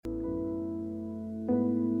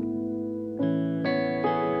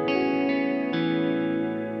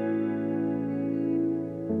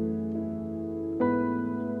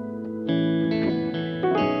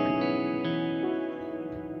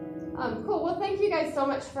thank you guys so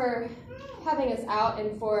much for having us out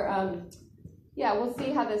and for, we'll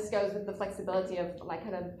see how this goes with the flexibility of like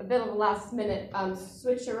kind of a bit of a last minute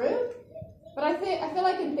switcheroo. But I feel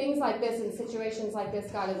like in things like this, in situations like this,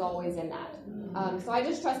 God is always in that. So I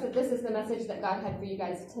just trust that this is the message that God had for you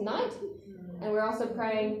guys tonight. And we're also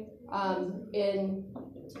praying in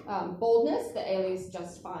boldness that Ailey's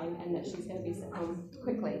just fine and that she's going to be sent home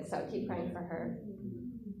quickly. So keep praying for her.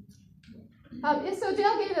 So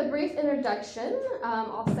Dale gave a brief introduction.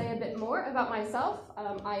 I'll say a bit more about myself.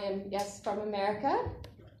 I am, yes, from America.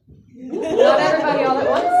 Not everybody all at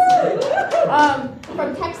once.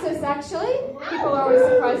 From Texas, actually. People are always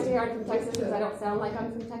surprised to hear I'm from Texas because I don't sound like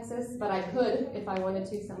I'm from Texas, but I could, if I wanted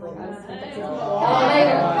to, sound like I was from Texas.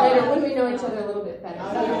 Later, when we know each other a little bit better.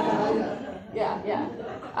 Yeah.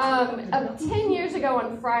 10 years ago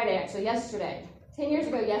on Friday, actually, yesterday. 10 years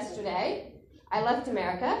ago yesterday, I left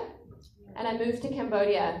America. And I moved to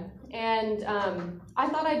Cambodia, and I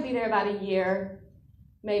thought I'd be there about a year,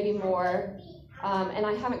 maybe more, and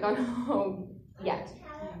I haven't gone home yet.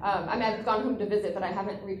 I've gone home to visit, but I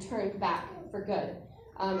haven't returned back for good.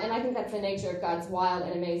 And I think that's the nature of God's wild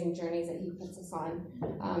and amazing journeys that He puts us on.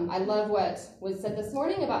 I love what was said this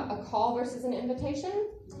morning about a call versus an invitation.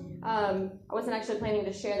 I wasn't actually planning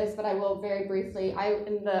to share this, but I will very briefly. I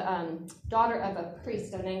am the daughter of a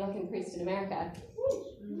priest, an Anglican priest in America.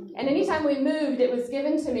 And anytime we moved, it was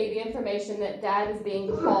given to me the information that Dad is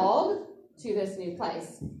being called to this new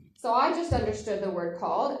place. So I just understood the word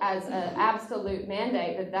called as an absolute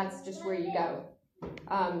mandate that that's just where you go.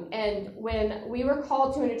 And when we were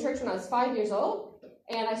called to a new church when I was 5 years old,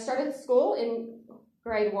 and I started school in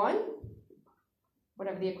grade 1,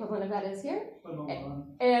 whatever the equivalent of that is here.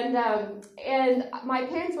 And my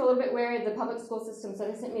parents were a little bit wary of the public school system, so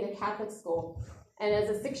they sent me to Catholic school. And as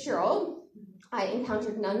a 6-year-old, I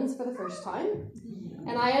encountered nuns for the first time,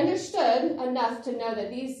 and I understood enough to know that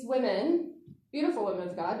these women, beautiful women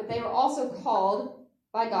of God, that they were also called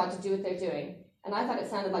by God to do what they're doing. And I thought it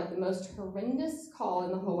sounded like the most horrendous call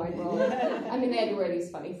in the whole wide world. I mean, they had to wear these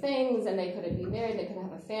funny things, and they couldn't be married, they couldn't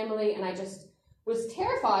have a family, and I just was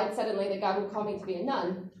terrified suddenly that God would call me to be a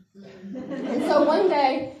nun. And so one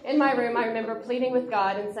day in my room, I remember pleading with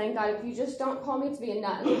God and saying, God, if you just don't call me to be a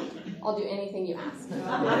nun, I'll do anything you ask.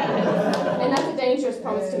 And that's a dangerous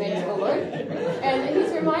promise to make to the Lord. And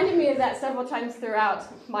He's reminded me of that several times throughout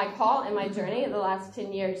my call and my journey in the last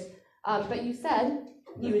 10 years. But you said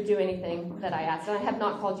you would do anything that I asked, and I have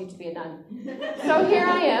not called you to be a nun. So here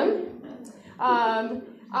I am.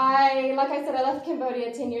 Like I said, I left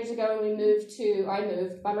Cambodia 10 years ago, and I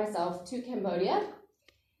moved by myself to Cambodia.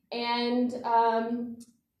 And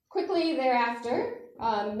quickly thereafter,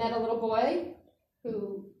 met a little boy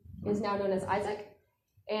who is now known as Isaac.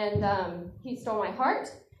 And he stole my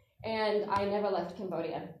heart, and I never left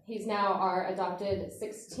Cambodia. He's now our adopted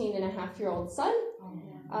 16-and-a-half-year-old son.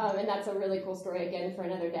 And that's a really cool story, again, for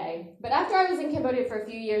another day. But after I was in Cambodia for a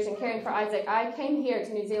few years and caring for Isaac, I came here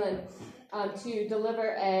to New Zealand to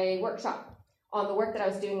deliver a workshop on the work that I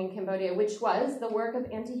was doing in Cambodia, which was the work of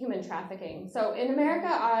anti-human trafficking. So in America,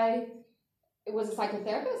 I was a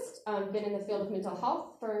psychotherapist, been in the field of mental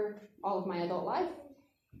health for all of my adult life.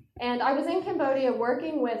 And I was in Cambodia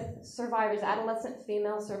working with survivors, adolescent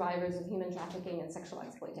female survivors of human trafficking and sexual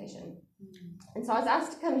exploitation. And so I was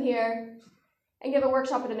asked to come here and give a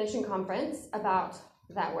workshop at a mission conference about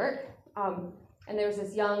that work. And there was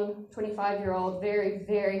this young 25-year-old, very,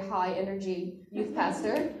 very high energy youth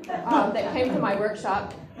pastor that came to my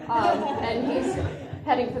workshop. And he's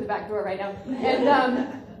heading for the back door right now.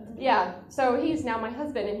 And so he's now my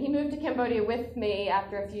husband. And he moved to Cambodia with me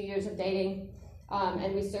after a few years of dating.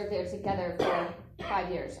 And we served there together for 5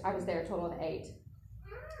 years. I was there a total of 8.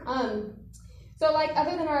 So like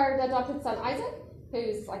other than our adopted son, Isaac,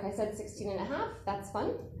 who's, like I said, 16-and-a-half, that's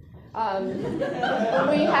fun.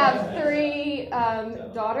 We have 3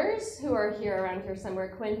 daughters who are around here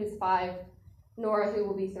somewhere. Quinn, who's 5, Nora, who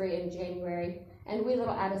will be 3 in January, and wee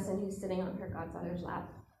little Addison, who's sitting on her godfather's lap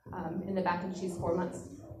in the back, and she's 4 months.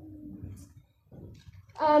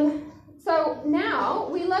 So now,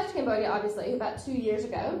 we left Cambodia, obviously, about 2 years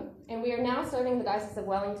ago, and we are now serving the Diocese of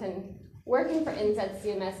Wellington, working for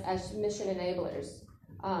NZCMS as mission enablers.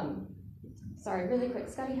 Sorry, really quick,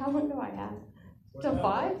 Scotty, how long do I have? Till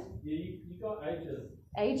 5? Yeah, you got ages.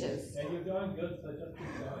 Ages. And you're doing good, so just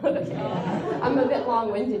keep going. Okay. I'm a bit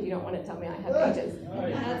long-winded. You don't want to tell me I have ages. No,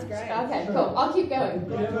 That's great. Okay, cool. I'll keep going.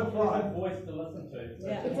 You have a pleasant voice to listen to. So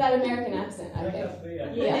Yeah. It's that American accent, I think.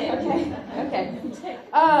 Yeah. Okay.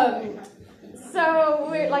 So,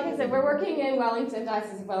 like I said, we're working in Wellington,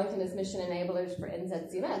 Diocese of Wellington as mission enablers for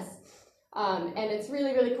NZCMS. And it's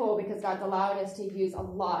really, really cool because God's allowing us to use a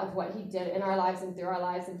lot of what he did in our lives and through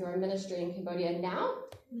our ministry in Cambodia now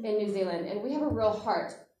in New Zealand. And we have a real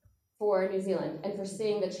heart for New Zealand and for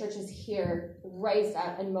seeing the churches here raised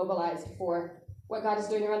up and mobilized for what God is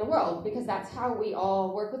doing around the world, because that's how we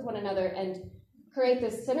all work with one another and create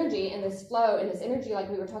this synergy and this flow and this energy like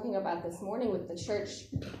we were talking about this morning with the church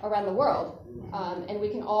around the world. And we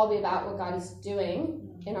can all be about what God is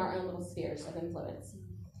doing in our own little spheres of influence.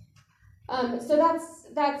 So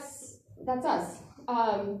that's us.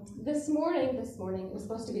 This morning, it was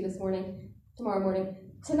supposed to be this morning, tomorrow morning.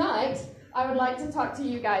 Tonight, I would like to talk to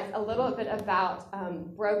you guys a little bit about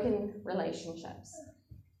broken relationships.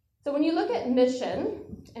 So when you look at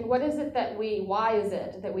mission, and why is it that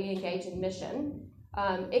we engage in mission,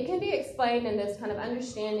 it can be explained in this kind of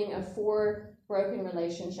understanding of 4 broken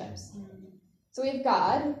relationships. So we have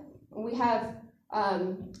God, and we have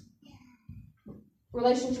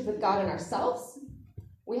relationship with God and ourselves.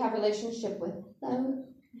 We have relationship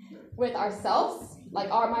with ourselves, like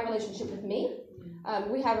my relationship with me.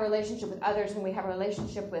 We have a relationship with others, and we have a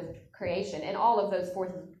relationship with creation. And all of those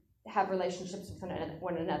 4 have relationships with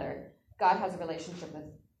one another. God has a relationship with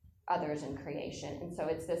others and creation. And so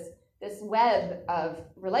it's this web of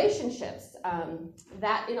relationships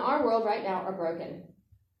that in our world right now are broken.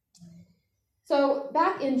 So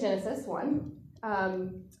back in Genesis 1,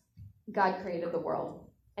 God created the world.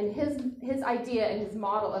 And his idea and his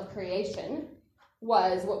model of creation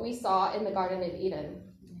was what we saw in the Garden of Eden.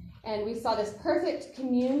 And we saw this perfect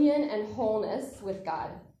communion and wholeness with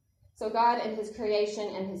God. So God and his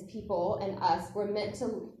creation and his people and us were meant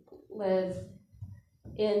to live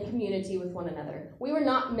in community with one another. We were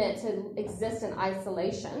not meant to exist in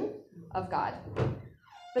isolation of God.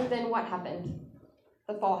 But then what happened?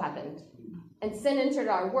 The fall happened. And sin entered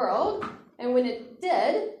our world. And when it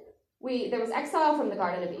did, there was exile from the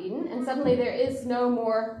Garden of Eden. And suddenly there is no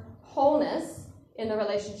more wholeness in the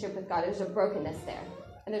relationship with God. There's a brokenness there.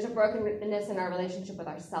 And there's a brokenness in our relationship with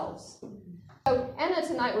ourselves. So Anna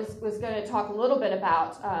tonight was going to talk a little bit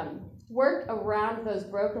about work around those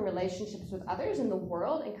broken relationships with others in the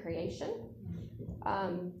world and creation.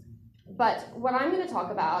 But what I'm going to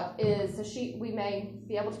talk about is, we may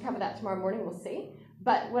be able to cover that tomorrow morning, we'll see.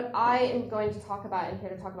 But what I am going to talk about and here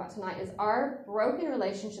to talk about tonight is our broken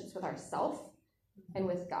relationships with ourselves and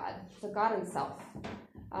with God. So God and self.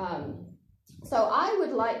 So I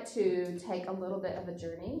would like to take a little bit of a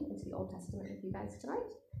journey into the Old Testament with you guys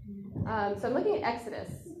tonight. So I'm looking at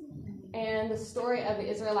Exodus and the story of the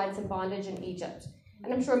Israelites in bondage in Egypt.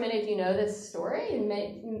 And I'm sure many of you know this story,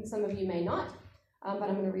 and some of you may not, but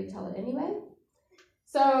I'm going to retell it anyway.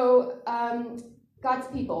 So God's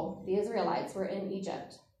people, the Israelites, were in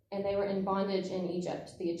Egypt, and they were in bondage in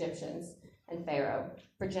Egypt, the Egyptians and Pharaoh,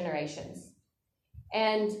 for generations.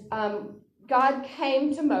 And God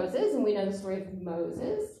came to Moses, and we know the story of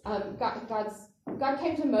Moses. God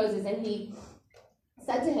came to Moses, and he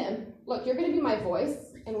said to him, look, you're going to be my voice,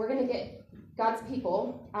 and we're going to get God's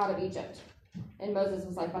people out of Egypt. And Moses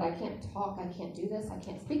was like, but I can't talk, I can't do this, I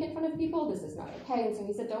can't speak in front of people, this is not okay. And so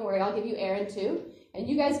he said, don't worry, I'll give you Aaron too, and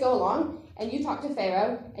you guys go along, and you talk to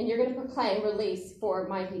Pharaoh, and you're going to proclaim release for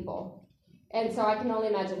my people. And so I can only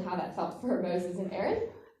imagine how that felt for Moses and Aaron.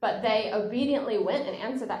 But they obediently went and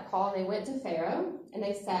answered that call, and they went to Pharaoh, and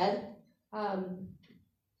they said,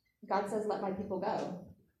 God says, let my people go.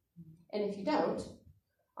 And if you don't,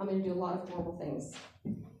 I'm going to do a lot of horrible things.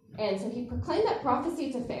 And so he proclaimed that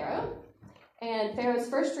prophecy to Pharaoh, and Pharaoh's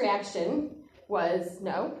first reaction was,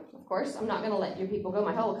 no, of course, I'm not going to let your people go.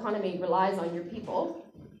 My whole economy relies on your people.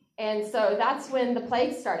 And so that's when the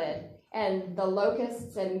plague started, and the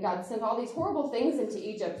locusts, and God sent all these horrible things into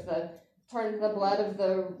Egypt, turned the blood of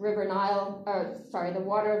the river Nile, the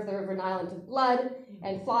water of the river Nile into blood,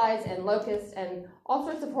 and flies and locusts, and all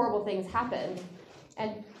sorts of horrible things happened.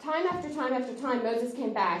 And time after time after time, Moses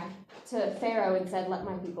came back to Pharaoh and said, let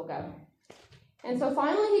my people go. And so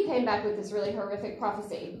finally he came back with this really horrific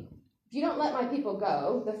prophecy. If you don't let my people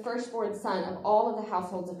go, the firstborn son of all of the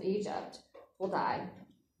households of Egypt will die.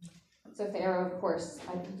 So Pharaoh, of course,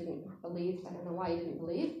 didn't believe. I don't know why he didn't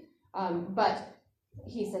believe. But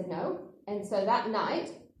he said no. And so that night,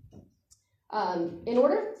 in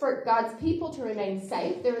order for God's people to remain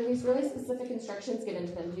safe, there were these really specific instructions given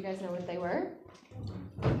to them. Do you guys know what they were?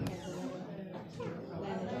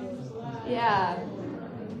 Yeah.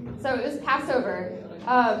 So it was Passover.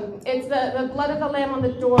 It's the blood of the lamb on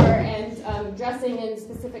the door, and dressing in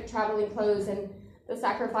specific traveling clothes, and the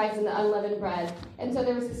sacrifice and the unleavened bread. And so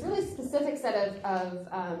there was this really specific set of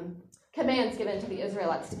commands given to the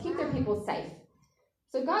Israelites to keep their people safe.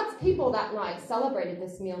 So God's people that night celebrated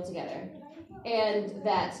this meal together, and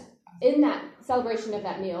that in that celebration of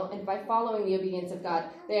that meal, and by following the obedience of God,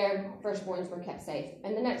 their firstborns were kept safe.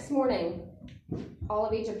 And the next morning, all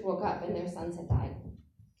of Egypt woke up and their sons had died.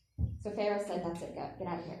 So Pharaoh said, that's it, go, get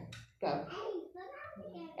out of here, go.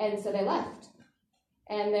 And so they left.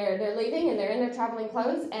 And they're leaving, and they're in their traveling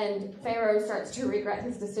clothes, and Pharaoh starts to regret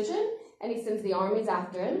his decision, and he sends the armies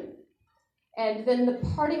after him. And then the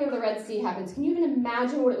parting of the Red Sea happens. Can you even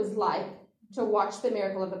imagine what it was like to watch the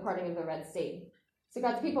miracle of the parting of the Red Sea? So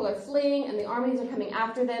God's people are fleeing, and the armies are coming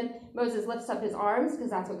after them. Moses lifts up his arms, because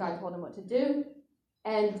that's what God told him what to do.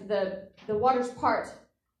 And the waters part.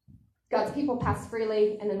 God's people pass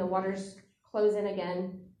freely, and then the waters close in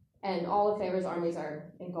again, and all of Pharaoh's armies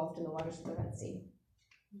are engulfed in the waters of the Red Sea.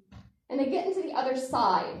 And they get into the other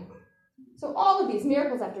side. So all of these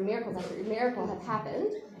miracles after miracles after miracle have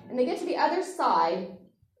happened, and they get to the other side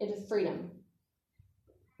into freedom.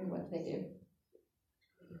 And what do?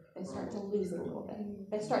 They start to lose it a little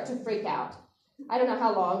bit. They start to freak out. I don't know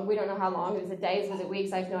how long. We don't know how long. Was it days? Was it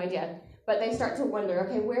weeks? I have no idea. But they start to wonder,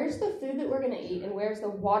 okay, where's the food that we're going to eat, and where's the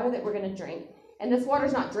water that we're going to drink? And this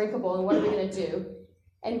water's not drinkable, and what are we going to do?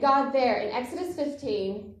 And God there, in Exodus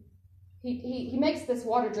 15, he makes this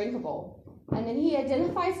water drinkable. And then he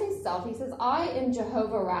identifies himself. He says, I am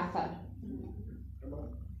Jehovah Rapha.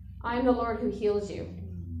 I am the Lord who heals you.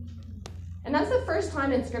 And that's the first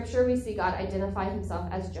time in Scripture we see God identify himself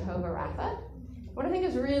as Jehovah Rapha. What I think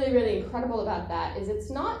is really, really incredible about that is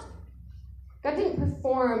it's not, God didn't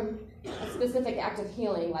perform a specific act of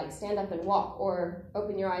healing, like stand up and walk or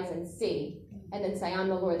open your eyes and see, and then say, I'm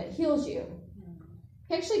the Lord that heals you.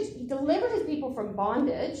 He delivered his people from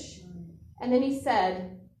bondage, and then he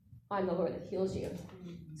said, I'm the Lord that heals you.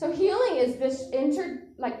 So healing is this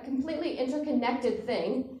completely interconnected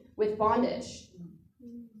thing with bondage.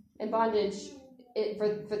 And bondage, for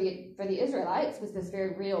the Israelites, was this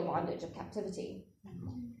very real bondage of captivity.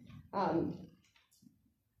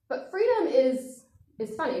 But freedom is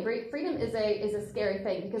funny. Freedom is a scary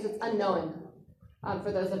thing because it's unknown.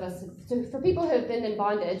 For those of us, for people who have been in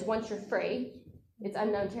bondage, once you're free, it's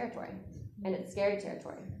unknown territory, and it's scary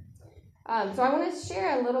territory. So I want to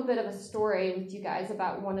share a little bit of a story with you guys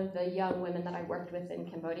about one of the young women that I worked with in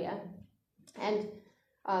Cambodia. And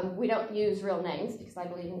we don't use real names because I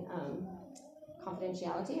believe in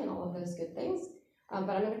confidentiality and all of those good things.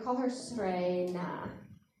 But I'm going to call her Srey Na,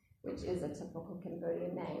 which is a typical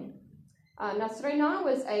Cambodian name. Now, Srey Na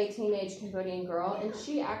was a teenage Cambodian girl, and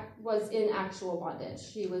she was in actual bondage.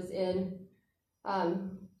 She was in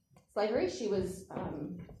slavery. She was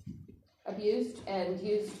abused and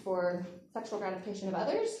used for sexual gratification of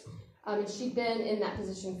others. And she'd been in that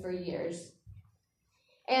position for years.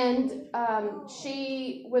 And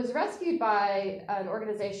she was rescued by an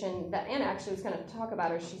organization that Anna actually was going to talk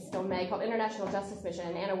about, or she still may, called International Justice Mission.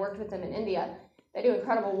 And Anna worked with them in India. They do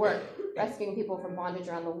incredible work rescuing people from bondage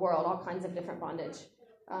around the world, all kinds of different bondage.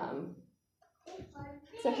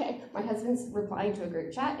 It's okay. My husband's replying to a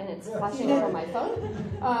group chat, and it's flashing up on my phone.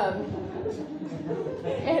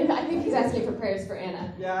 And I think he's asking for prayers for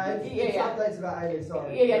Anna. Yeah. Updates about Anna,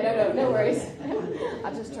 sorry. No worries.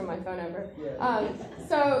 I'll just turn my phone over.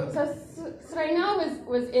 So Srey Na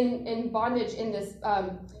was in bondage in this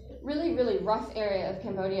really, really rough area of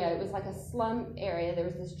Cambodia. It was like a slum area. There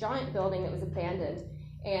was this giant building that was abandoned,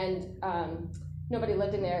 and nobody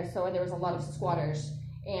lived in there, so there was a lot of squatters.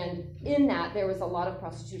 And in that, there was a lot of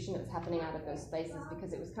prostitution that was happening out of those places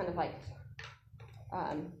because it was kind of like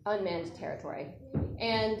unmanned territory.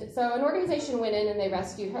 And so an organization went in and they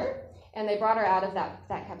rescued her, and they brought her out of that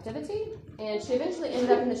captivity. And she eventually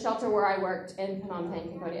ended up in the shelter where I worked in Phnom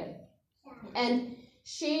Penh, Cambodia. And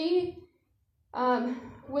she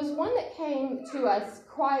was one that came to us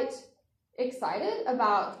quite excited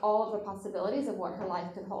about all of the possibilities of what her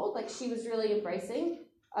life could hold. Like, she was really embracing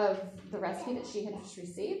of the rescue that she had just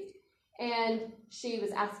received, and she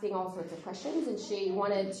was asking all sorts of questions, and she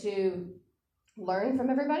wanted to learn from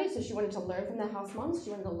everybody. So she wanted to learn from the house moms. She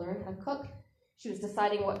wanted to learn how to cook. She was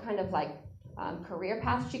deciding what kind of career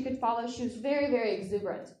path she could follow. She was very, very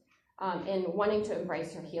exuberant in wanting to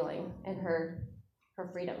embrace her healing and her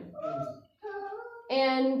freedom.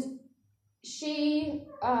 And she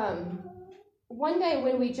one day,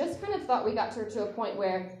 when we just kind of thought we got her to a point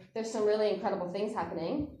where there's some really incredible things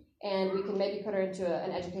happening and we can maybe put her into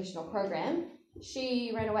an educational program,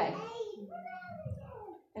 she ran away.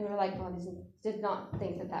 And we were like, well, did not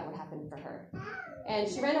think that would happen for her. And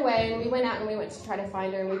she ran away, and we went out and we went to try to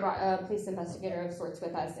find her, and we brought a police investigator of sorts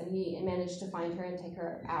with us, and he managed to find her and take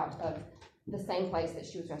her out of the same place that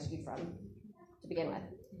she was rescued from to begin with.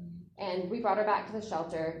 And we brought her back to the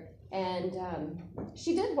shelter, and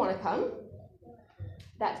she did want to come.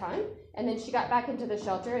 that time. And then she got back into the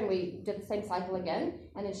shelter, and we did the same cycle again,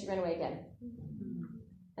 and then she ran away again.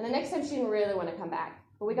 And the next time she didn't really want to come back,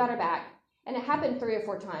 but we got her back. And it happened 3 or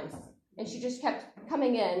 4 times. And she just kept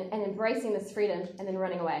coming in and embracing this freedom and then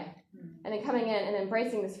running away. And then coming in and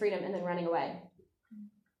embracing this freedom and then running away.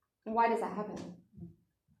 And why does that happen?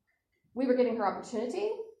 We were giving her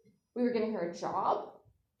opportunity. We were giving her a job,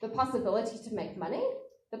 the possibility to make money,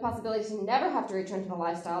 the possibility to never have to return to the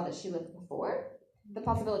lifestyle that she lived before, the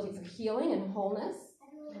possibility for healing and wholeness.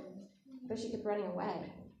 But she kept running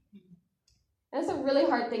away. And it's a really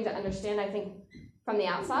hard thing to understand, I think, from the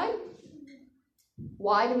outside.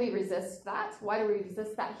 Why do we resist that? Why do we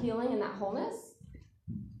resist that healing and that wholeness?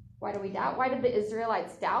 Why do we doubt? Why did the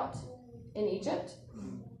Israelites doubt in Egypt?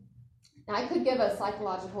 Now, I could give a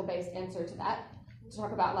psychological-based answer to that, to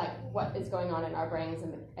talk about like what is going on in our brains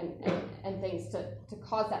and things to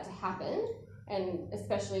cause that to happen, and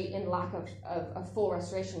especially in lack of full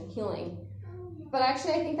restoration and healing. But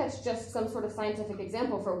actually, I think that's just some sort of scientific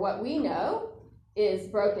example for what we know is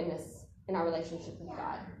brokenness in our relationship with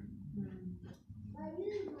God.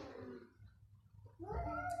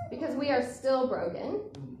 Because we are still broken,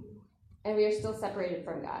 and we are still separated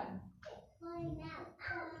from God.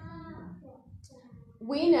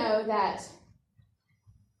 We know that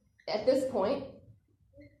at this point,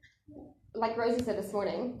 like Rosie said this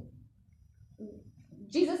morning,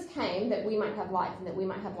 Jesus came that we might have life, and that we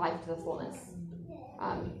might have life to the fullness.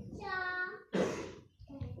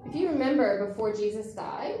 If you remember, before Jesus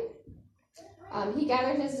died, he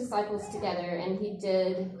gathered his disciples together, and he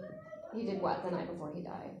did what the night before he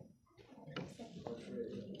died?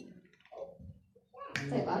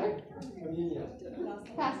 Say it louder. Communion.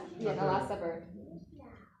 The Last Supper.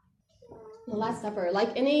 The Last Supper, like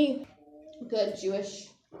any good Jewish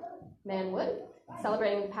man would,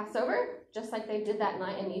 celebrating Passover, just like they did that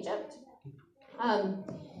night in Egypt.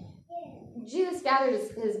 Jesus gathered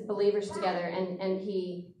his believers together, and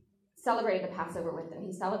he celebrated the Passover with them.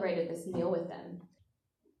 He celebrated this meal with them.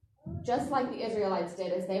 Just like the Israelites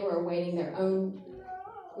did as they were awaiting their own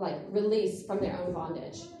release from their own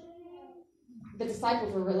bondage. The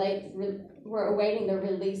disciples were awaiting their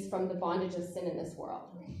release from the bondage of sin in this world.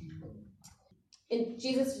 In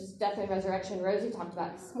Jesus' death and resurrection, Rosie talked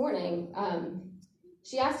about this morning,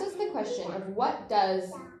 she asked us the question of what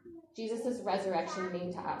does Jesus' resurrection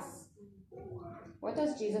mean to us? What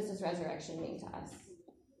does Jesus' resurrection mean to us?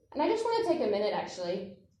 And I just want to take a minute,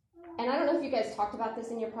 actually, and I don't know if you guys talked about this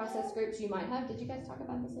in your process groups. You might have. Did you guys talk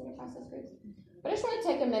about this in your process groups? But I just want to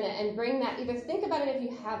take a minute and bring that, either think about it if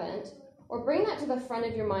you haven't, or bring that to the front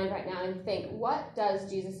of your mind right now and think, what does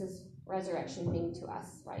Jesus' resurrection mean to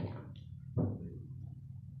us right now?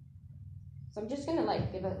 So I'm just going to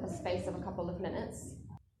give a space of a couple of minutes.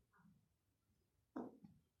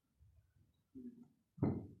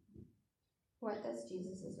 What does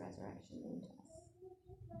Jesus' resurrection mean to us?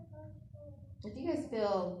 If you guys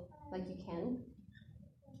feel like you can,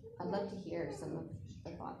 I'd love to hear some of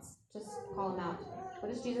the thoughts. Just call them out.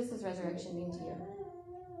 What does Jesus' resurrection mean to you?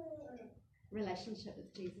 Relationship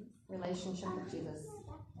with Jesus. Relationship with Jesus.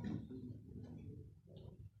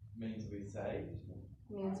 Means we're saved.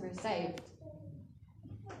 Means we're saved.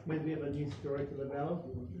 Means we have a new story to live out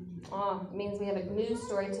of. Means we have a new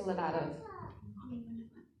story to live out of.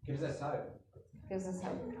 Gives us hope. Gives us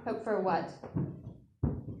hope. Hope for what?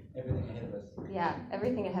 Everything ahead of us. Yeah,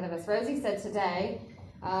 everything ahead of us. Rosie said today,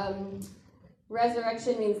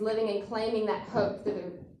 resurrection means living and claiming that hope through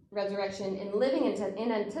the resurrection and living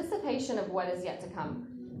in anticipation of what is yet to come.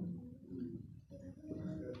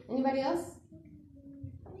 Anybody else?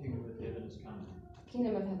 Kingdom of heaven is coming.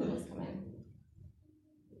 Kingdom of heaven is coming.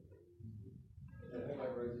 I think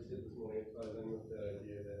like Rosie said this morning, it ties in with the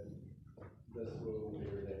idea that this will be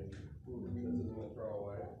redeemed. This isn't a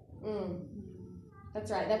throwaway.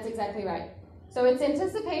 That's right. That's exactly right. So it's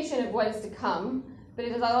anticipation of what is to come, but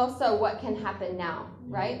it is also what can happen now,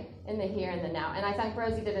 right? In the here and the now. And I think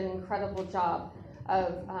Rosie did an incredible job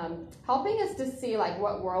of helping us to see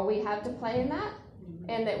what role we have to play in that,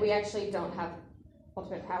 and that we actually don't have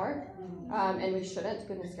ultimate power, and we shouldn't,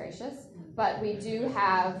 goodness gracious. But we do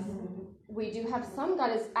have some.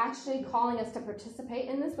 God is actually calling us to participate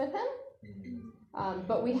in this with Him.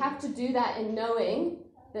 But we have to do that in knowing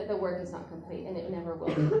that the work is not complete, and it never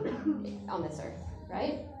will be on this earth,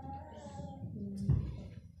 right?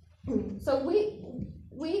 So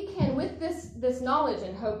we can, with this knowledge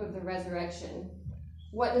and hope of the resurrection,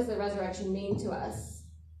 what does the resurrection mean to us?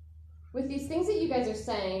 With these things that you guys are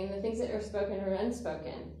saying, and the things that are spoken or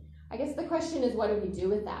unspoken, I guess the question is, what do we do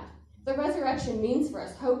with that? The resurrection means for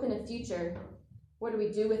us hope in a future. What do we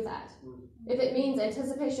do with that? If it means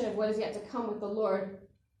anticipation of what is yet to come with the Lord,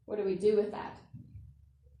 What do we do with that?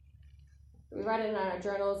 We write it in our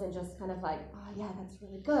journals and just kind of like, oh yeah, that's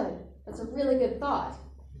really good. That's a really good thought.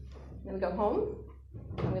 And then we go home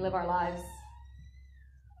and we live our lives.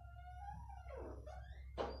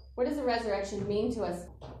 What does the resurrection mean to us?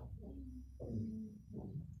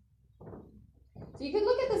 So you could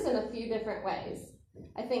look at this in a few different ways.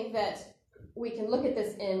 I think that we can look at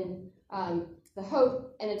this in the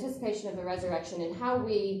hope and anticipation of the resurrection and how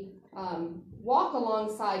we walk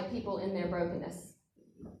alongside people in their brokenness.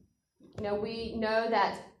 You know, we know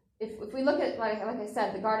that if we look at, like I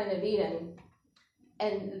said, the Garden of Eden,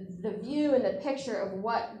 and the view and the picture of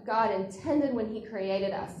what God intended when he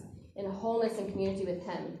created us in wholeness and community with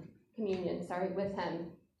him, with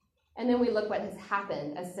him. And then we look what has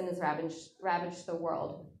happened as sin has ravaged the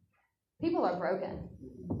world. People are broken.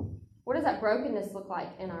 What does that brokenness look like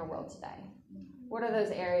in our world today? What are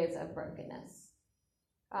those areas of brokenness?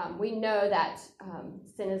 We know that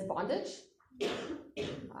sin is bondage.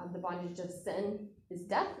 The bondage of sin is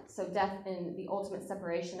death. So death in the ultimate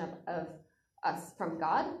separation of us from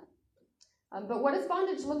God. But what does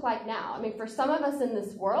bondage look like now? I mean, for some of us in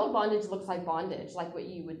this world, bondage looks like bondage, like what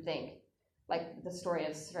you would think, like the story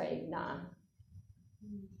of Srey Na.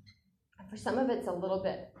 For some of it's a little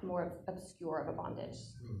bit more obscure of a bondage.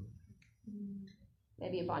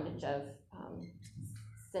 Maybe a bondage of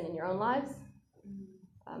sin in your own lives,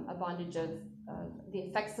 a bondage of the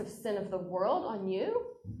effects of sin of the world on you,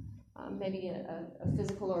 maybe a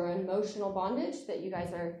physical or emotional bondage that you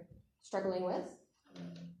guys are struggling with.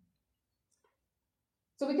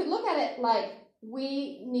 So we could look at it like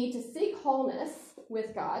we need to seek wholeness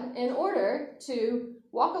with God in order to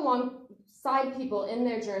walk alongside people in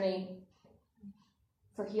their journey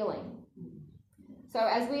for healing. So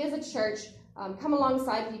as we as a church come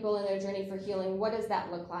alongside people in their journey for healing, what does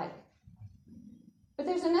that look like? But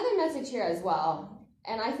there's another message here as well,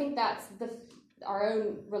 and I think that's our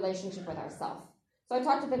own relationship with ourselves. So I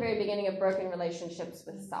talked at the very beginning of broken relationships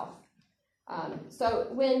with self. So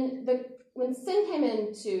when sin came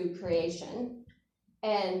into creation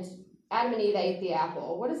and Adam and Eve ate the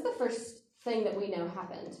apple, what is the first thing that we know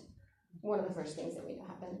happened? One of the first things that we know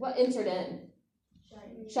happened. What entered in?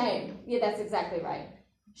 Shame. Yeah, that's exactly right.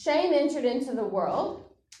 Shame entered into the world.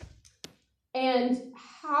 And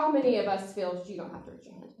how many of us feel, you don't have to raise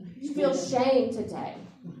your hand, feel shame today?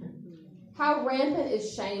 How rampant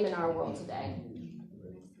is shame in our world today?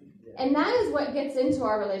 And that is what gets into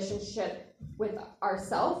our relationship with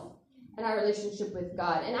ourselves and our relationship with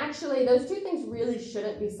God. And actually, those two things really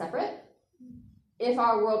shouldn't be separate if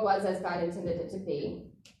our world was as God intended it to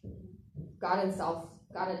be. God and self,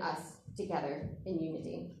 God and us together in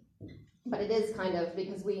unity. But it is kind of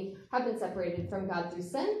because we have been separated from God through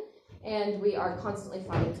sin, and we are constantly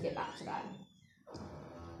fighting to get back to that.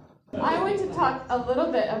 I want to talk a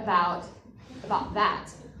little bit about that.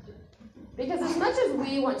 Because as much as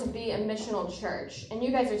we want to be a missional church, and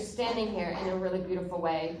you guys are standing here in a really beautiful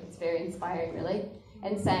way, it's very inspiring really,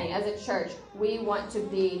 and saying, as a church, we want to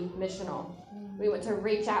be missional. We want to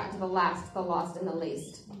reach out to the last, the lost, and the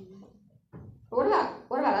least. But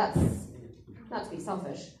what about us? Not to be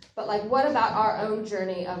selfish, but what about our own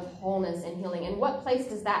journey of wholeness and healing? And what place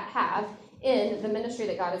does that have in the ministry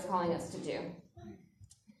that God is calling us to do?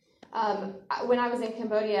 When I was in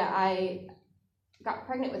Cambodia, I got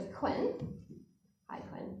pregnant with Quinn. Hi,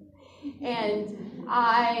 Quinn. And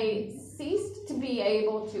I ceased to be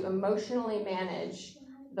able to emotionally manage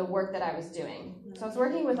the work that I was doing. So I was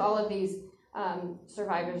working with all of these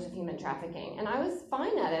survivors of human trafficking, and I was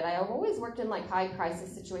fine at it. I've always worked in high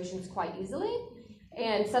crisis situations quite easily,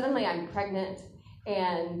 and suddenly I'm pregnant,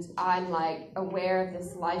 and I'm aware of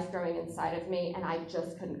this life growing inside of me, and I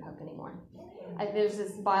just couldn't cope anymore. There's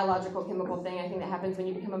this biological chemical thing I think that happens when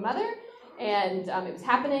you become a mother, and it was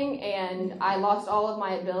happening, and I lost all of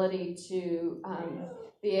my ability to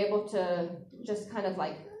be able to just kind of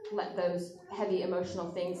let those heavy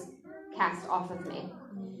emotional things cast off of me.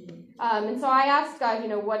 And so I asked God,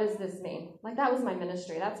 what does this mean? That was my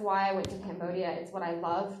ministry. That's why I went to Cambodia. It's what I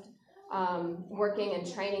loved. Working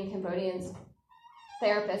and training Cambodians,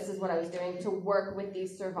 therapists is what I was doing to work with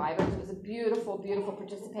these survivors. It was a beautiful, beautiful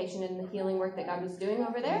participation in the healing work that God was doing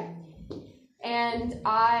over there. And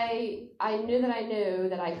I knew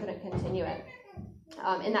that I couldn't continue it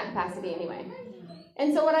in that capacity anyway.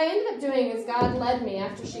 And so what I ended up doing is God led me,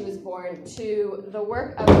 after she was born, to the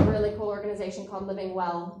work of a really cool organization called Living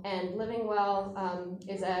Well. And Living Well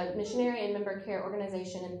is a missionary and member care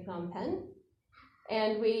organization in Phnom Penh.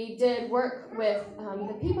 And we did work with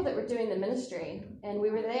the people that were doing the ministry. And we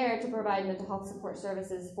were there to provide mental health support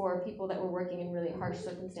services for people that were working in really harsh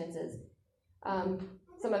circumstances.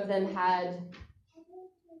 Some of them had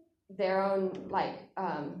their own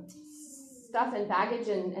stuff and baggage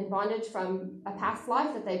and bondage from a past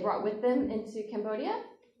life that they brought with them into Cambodia,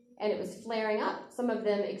 and it was flaring up. Some of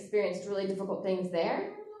them experienced really difficult things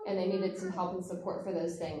there, and they needed some help and support for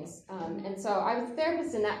those things. And so I was a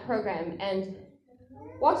therapist in that program and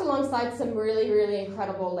walked alongside some really, really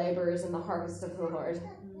incredible laborers in the harvest of the Lord.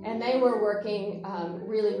 And they were working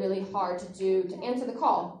really, really hard to answer the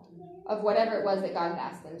call of whatever it was that God had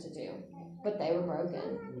asked them to do. But they were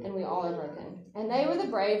broken, and we all are broken. And they were the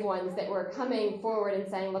brave ones that were coming forward and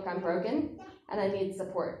saying, look, I'm broken, and I need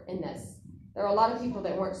support in this. There were a lot of people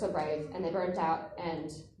that weren't so brave, and they burnt out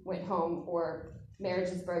and went home, or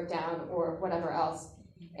marriages broke down, or whatever else.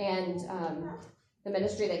 And the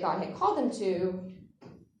ministry that God had called them to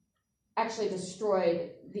actually destroyed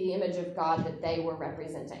the image of God that they were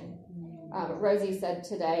representing. Rosie said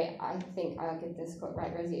today, I think I'll get this quote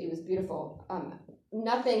right, Rosie, it was beautiful.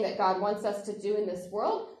 Nothing that God wants us to do in this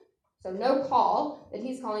world, so no call that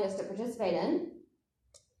he's calling us to participate in,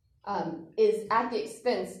 is at the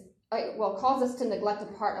expense, calls us to neglect a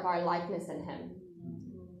part of our likeness in him.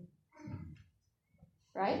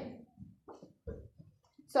 Right?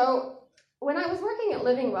 So when I was working at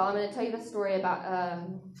Living Well, I'm going to tell you the story about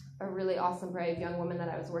a really awesome, brave young woman that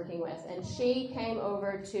I was working with. And she came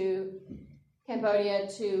over to Cambodia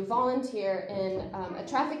to volunteer in a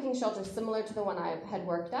trafficking shelter similar to the one I had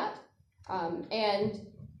worked at. And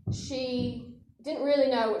she didn't really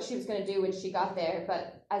know what she was going to do when she got there,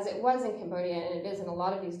 but as it was in Cambodia, and it is in a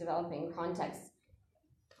lot of these developing contexts,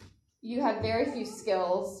 you have very few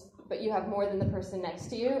skills, but you have more than the person next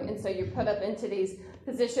to you, and so you're put up into these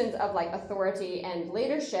positions of authority and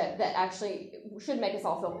leadership that actually should make us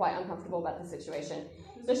all feel quite uncomfortable about the situation.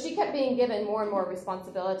 So she kept being given more and more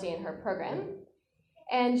responsibility in her program,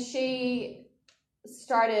 and she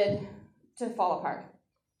started to fall apart.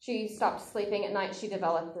 She stopped sleeping at night. She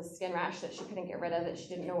developed this skin rash that she couldn't get rid of, that she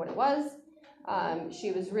didn't know what it was.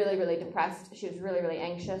 She was really, really depressed. She was really, really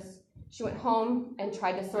anxious. She went home and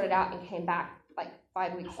tried to sort it out and came back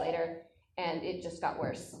 5 weeks later, and it just got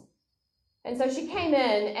worse. And so she came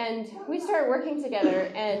in, and we started working together,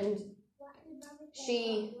 and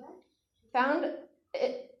she found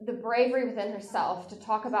the bravery within herself to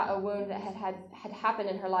talk about a wound that had happened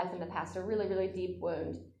in her life in the past, a really, really deep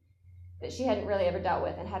wound that she hadn't really ever dealt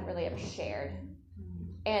with and hadn't really ever shared.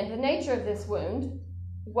 And the nature of this wound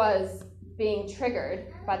was being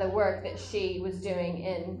triggered by the work that she was doing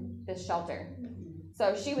in this shelter.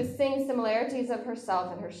 So she was seeing similarities of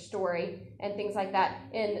herself and her story and things like that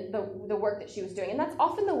in the work that she was doing. And that's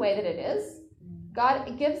often the way that it is.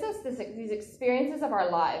 God gives us these experiences of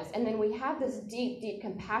our lives, and then we have this deep, deep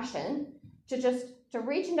compassion to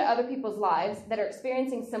reach into other people's lives that are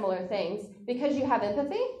experiencing similar things, because you have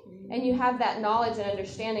empathy and you have that knowledge and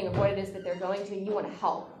understanding of what it is that they're going through, and you want to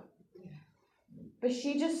help. But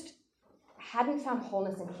she just hadn't found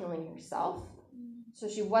wholeness and healing herself, so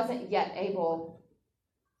she wasn't yet able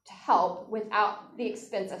to help without the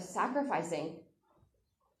expense of sacrificing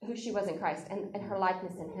who she was in Christ and her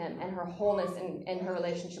likeness in him and her wholeness in her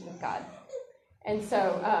relationship with God. And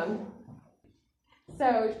so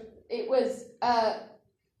it was,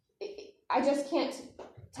 I just can't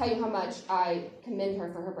tell you how much I commend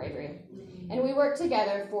her for her bravery. And we worked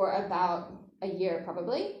together for about a year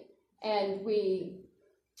probably, and we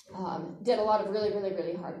did a lot of really, really,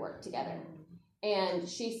 really hard work together. And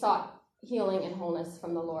she sought healing and wholeness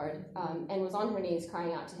from the Lord, and was on her knees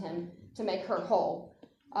crying out to him to make her whole.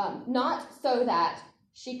 Not so that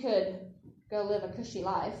she could go live a cushy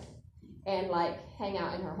life and hang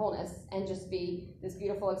out in her wholeness and just be this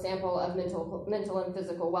beautiful example of mental and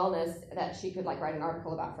physical wellness that she could write an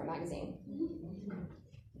article about for a magazine.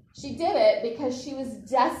 She did it because she was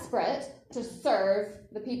desperate to serve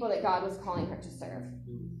the people that God was calling her to serve.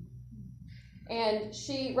 And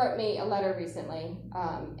she wrote me a letter recently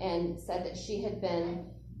and said that she had been,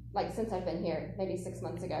 since I've been here, maybe 6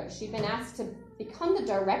 months ago, she'd been asked to become the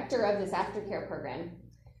director of this aftercare program.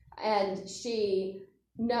 And she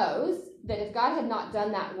knows that if God had not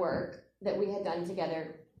done that work that we had done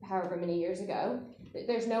together however many years ago,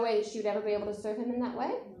 there's no way that she would ever be able to serve him in that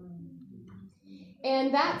way.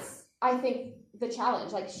 And that's, I think, the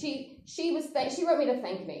challenge. She wrote me to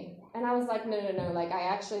thank me. And I was like, no,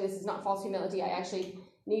 this is not false humility. I actually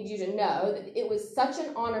need you to know that it was such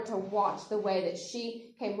an honor to watch the way that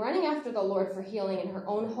she came running after the Lord for healing in her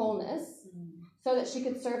own wholeness so that she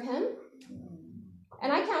could serve him.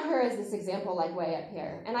 And I count her as this example, way up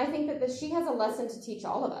here. And I think that she has a lesson to teach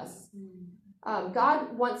all of us.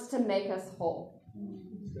 God wants to make us whole.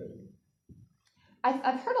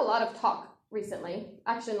 I've heard a lot of talk recently,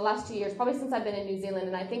 actually in the last 2 years, probably since I've been in New Zealand,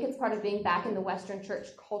 and I think it's part of being back in the Western church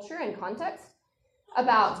culture and context,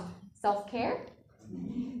 about self-care.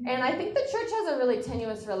 And I think the church has a really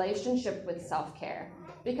tenuous relationship with self-care,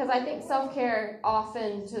 because I think self-care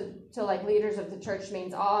often to like leaders of the church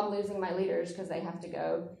means, oh, I'm losing my leaders because they have to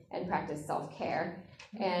go and practice self-care,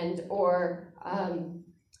 and or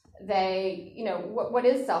they, what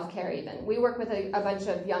is self-care even? We work with a bunch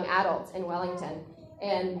of young adults in Wellington,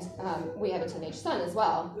 and we have a teenage son as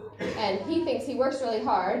well, and he thinks he works really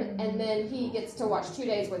hard, and then he gets to watch 2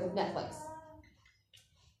 days worth of Netflix.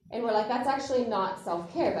 And we're like, that's actually not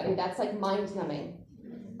self-care, buddy. That's like mind-numbing.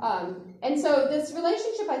 And so this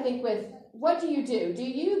relationship, I think, with what do? Do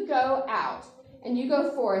you go out and you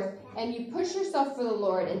go forth and you push yourself for the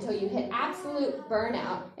Lord until you hit absolute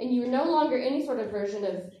burnout and you're no longer any sort of version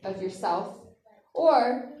of yourself?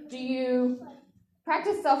 Or do you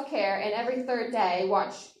practice self-care and every third day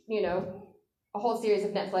watch, a whole series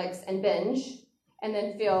of Netflix and binge and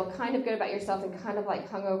then feel kind of good about yourself and kind of like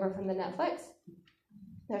hungover from the Netflix?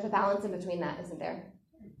 There's a balance in between that, isn't there?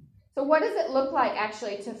 So what does it look like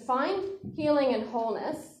actually to find healing and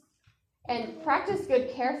wholeness and practice good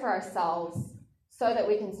care for ourselves so that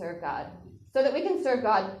we can serve God? So that we can serve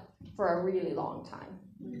God for a really long time.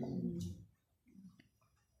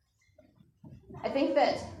 I think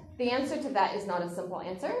that the answer to that is not a simple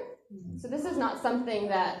answer. So this is not something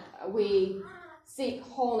that we seek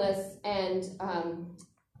wholeness and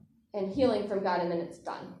healing from God and then it's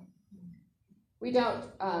done. We don't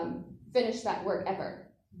finish that work ever.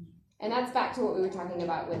 And that's back to what we were talking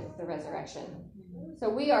about with the resurrection. So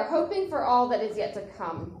we are hoping for all that is yet to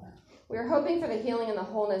come. We are hoping for the healing and the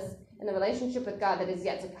wholeness and the relationship with God that is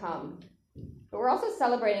yet to come. But we're also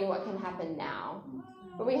celebrating what can happen now.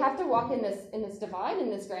 But we have to walk in this divide, in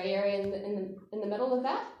this gray area, in the middle of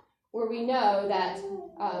that, where we know that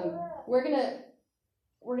we're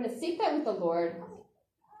gonna seek that with the Lord,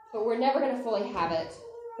 but we're never gonna fully have it.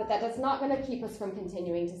 But that is not going to keep us from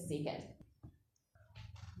continuing to seek it.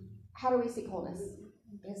 How do we seek wholeness?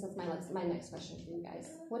 I guess that's my next question for you guys.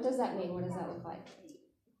 What does that mean? What does that look like?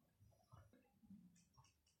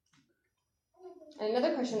 And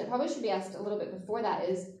another question that probably should be asked a little bit before that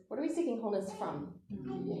is, what are we seeking wholeness from?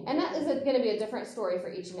 And that is going to be a different story for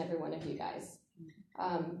each and every one of you guys.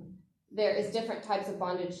 There is different types of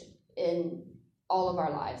bondage in all of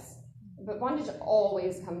our lives. But bondage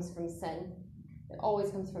always comes from sin. It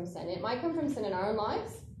always comes from sin. It might come from sin in our own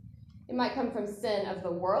lives. It might come from sin of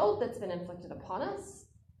the world that's been inflicted upon us.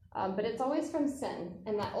 But it's always from sin.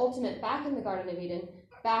 And that ultimate, back in the Garden of Eden,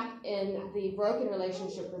 back in the broken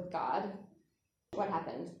relationship with God, what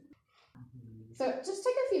happened? So just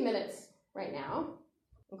take a few minutes right now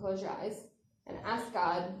and close your eyes and ask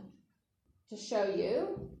God to show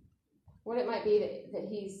you what it might be that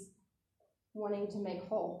he's wanting to make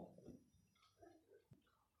whole.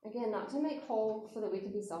 Again, not to make whole so that we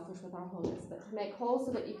can be selfish with our wholeness, but to make whole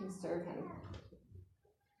so that you can serve him.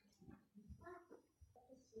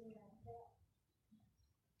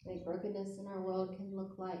 Like brokenness in our world can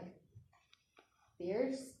look like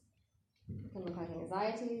fears, it can look like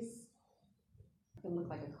anxieties, it can look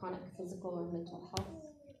like a chronic physical or mental health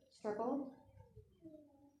struggle.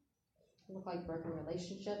 It can look like broken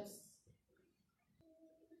relationships,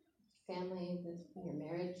 family, with your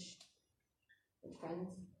marriage, with friends.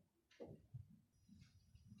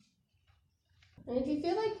 And if you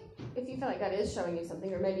feel like God is showing you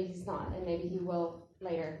something, or maybe he's not, and maybe he will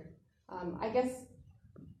later, I guess,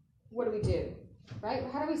 what do? Right?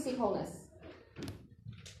 How do we seek wholeness?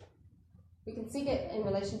 We can seek it in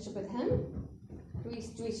relationship with him. Do we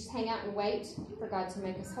just hang out and wait for God to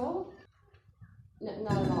make us whole? No,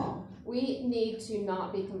 not at all. We need to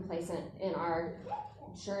not be complacent in our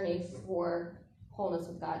journey for wholeness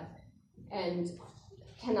with God, and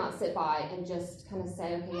cannot sit by and just kind of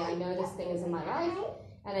say, okay, yeah, I know this thing is in my life,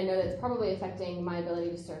 and I know that it's probably affecting my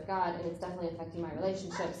ability to serve God, and it's definitely affecting my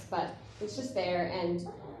relationships, but it's just there, and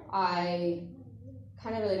I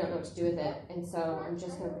kind of really don't know what to do with it, and so I'm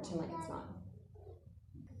just going to pretend like it's not.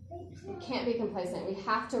 We can't be complacent. We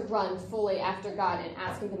have to run fully after God and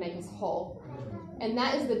ask him to make us whole. And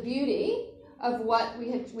that is the beauty of what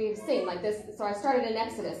we have seen. Like this. So I started in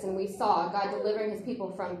Exodus, and we saw God delivering his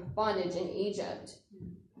people from bondage in Egypt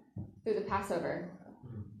through the Passover,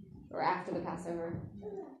 or after the Passover.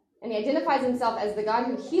 And he identifies himself as the God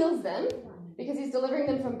who heals them because he's delivering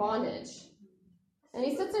them from bondage. And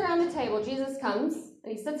he sits around the table. Jesus comes,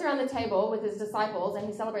 and he sits around the table with his disciples, and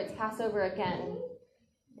he celebrates Passover again.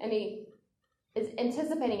 And he is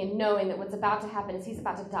anticipating and knowing that what's about to happen is he's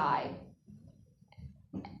about to die.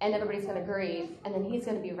 And everybody's going to grieve, and then he's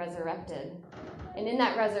going to be resurrected. And in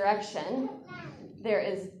that resurrection, there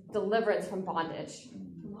is deliverance from bondage.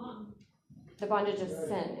 The bondage of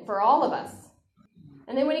sin for all of us.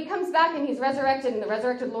 And then when he comes back and he's resurrected and the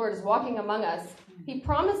resurrected Lord is walking among us, he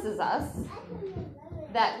promises us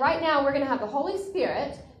that right now we're going to have the Holy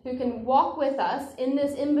Spirit who can walk with us in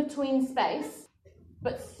this in-between space.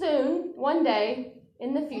 But soon, one day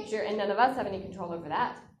in the future, and none of us have any control over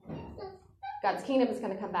that, God's kingdom is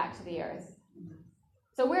going to come back to the earth.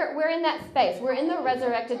 So we're in that space. We're in the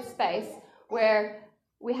resurrected space where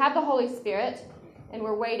we have the Holy Spirit and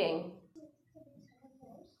we're waiting.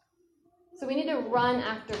 So we need to run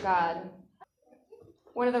after God.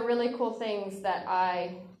 One of the really cool things that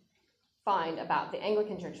I find about the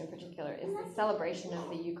Anglican Church in particular is the celebration of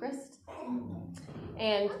the Eucharist.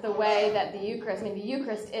 And the way that the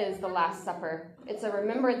Eucharist is the Last Supper. It's a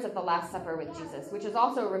remembrance of the Last Supper with Jesus, which is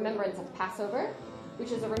also a remembrance of Passover,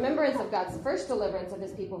 which is a remembrance of God's first deliverance of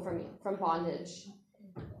his people from bondage.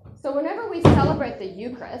 So whenever we celebrate the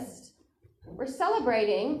Eucharist, we're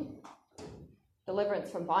celebrating deliverance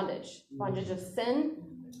from bondage of sin,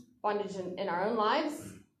 bondage in our own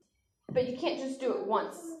lives. But you can't just do it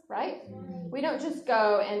once, right? We don't just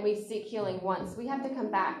go and we seek healing once. We have to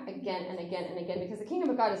come back again and again and again because the kingdom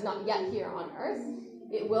of God is not yet here on earth.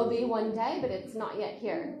 It will be one day, but it's not yet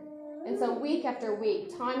here. And so week after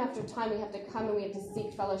week, time after time, we have to come and we have to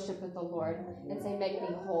seek fellowship with the Lord and say, make me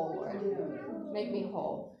whole, Lord. Make me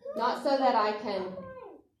whole. Not so that I can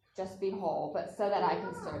just be whole, but so that I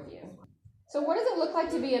can serve you. So what does it look like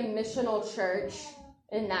to be a missional church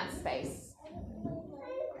in that space?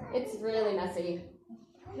 It's really messy.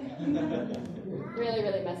 Really,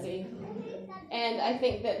 really messy. And I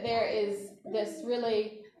think that there is this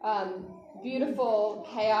really beautiful,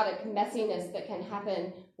 chaotic messiness that can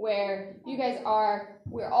happen where you guys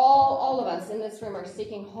we're all of us in this room are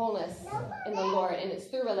seeking wholeness in the Lord, and it's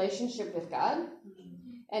through relationship with God,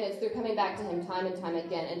 and it's through coming back to him time and time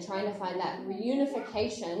again and trying to find that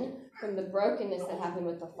reunification from the brokenness that happened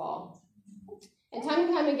with the fall. And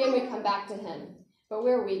time again we come back to him. But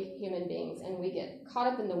we're weak human beings, and we get caught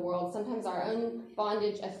up in the world. Sometimes our own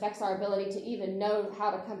bondage affects our ability to even know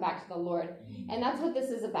how to come back to the Lord. And that's what this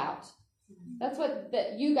is about. That's what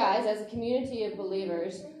that you guys, as a community of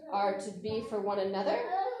believers, are to be for one another,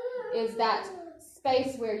 is that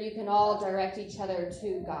space where you can all direct each other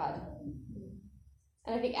to God.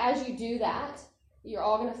 And I think as you do that, you're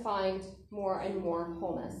all going to find more and more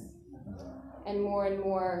wholeness and more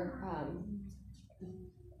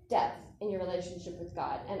depth in your relationship with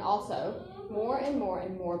God. And also, more and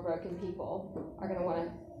more broken people are going to want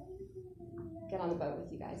to get on the boat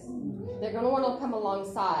with you guys. They're going to want to come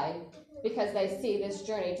alongside because they see this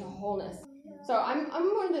journey to wholeness. So I'm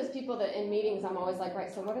one of those people that in meetings I'm always like,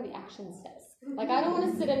 right, so what are the action steps? Like, I don't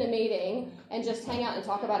want to sit in a meeting and just hang out and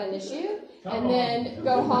talk about an issue and then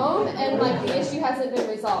go home and like the issue hasn't been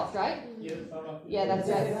resolved, right? Yeah, that's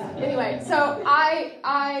right. Anyway, so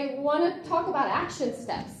I want to talk about action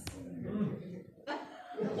steps.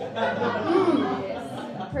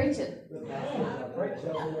 Preach it.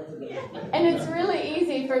 And it's really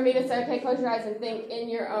easy for me to say, okay, close your eyes and think in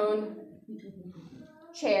your own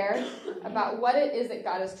chair about what it is that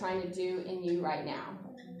God is trying to do in you right now.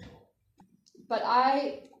 But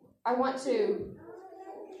I want to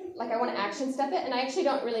action step it, and I actually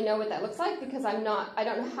don't really know what that looks like because I don't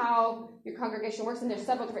know how your congregation works, and there's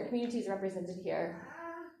several different communities represented here.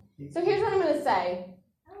 So here's what I'm going to say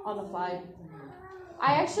on the fly.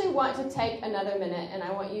 I actually want to take another minute, and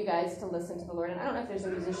I want you guys to listen to the Lord. And I don't know if there's a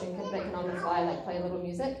musician that can on the fly like play a little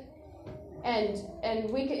music. And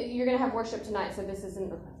you're going to have worship tonight, so this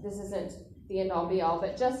isn't the end all be all,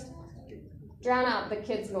 but just drown out the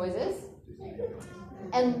kids' noises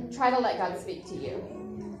and try to let God speak to you.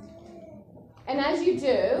 And as you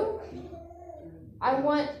do, I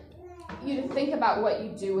want you to think about what you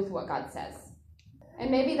do with what God says. And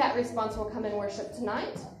maybe that response will come in worship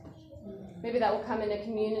tonight. Maybe that will come into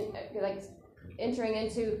communion, like entering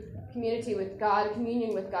into community with God,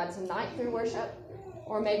 communion with God tonight through worship.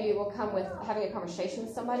 Or maybe it will come with having a conversation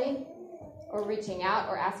with somebody, or reaching out,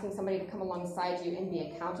 or asking somebody to come alongside you and be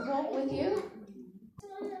accountable with you.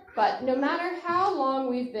 But no matter how long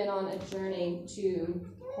we've been on a journey to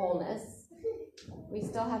wholeness, we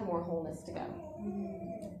still have more wholeness to go,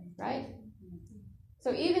 right?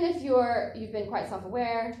 So even if you've been quite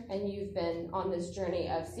self-aware and you've been on this journey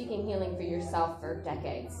of seeking healing for yourself for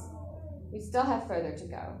decades, we still have further to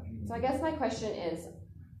go. So I guess my question is,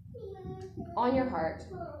 on your heart,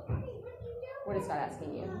 what is God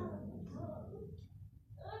asking you?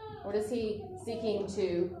 What is he seeking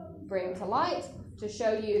to bring to light to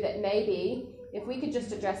show you that maybe if we could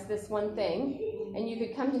just address this one thing, and you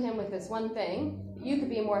could come to him with this one thing, you could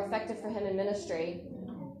be more effective for him in ministry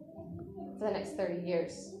for the next 30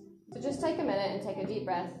 years. So just take a minute and take a deep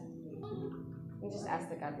breath and just ask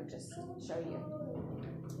that God would just show you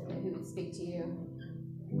and who would speak to you.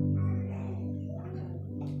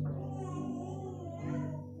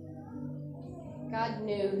 God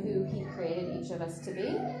knew who he created each of us to be.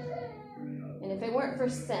 And if it weren't for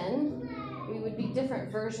sin, we would be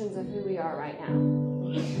different versions of who we are right now.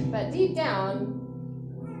 But deep down,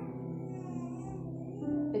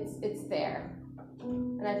 it's there.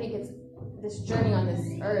 And I think this journey on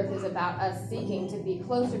this earth is about us seeking to be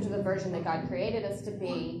closer to the version that God created us to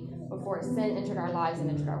be before sin entered our lives and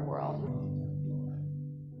entered our world.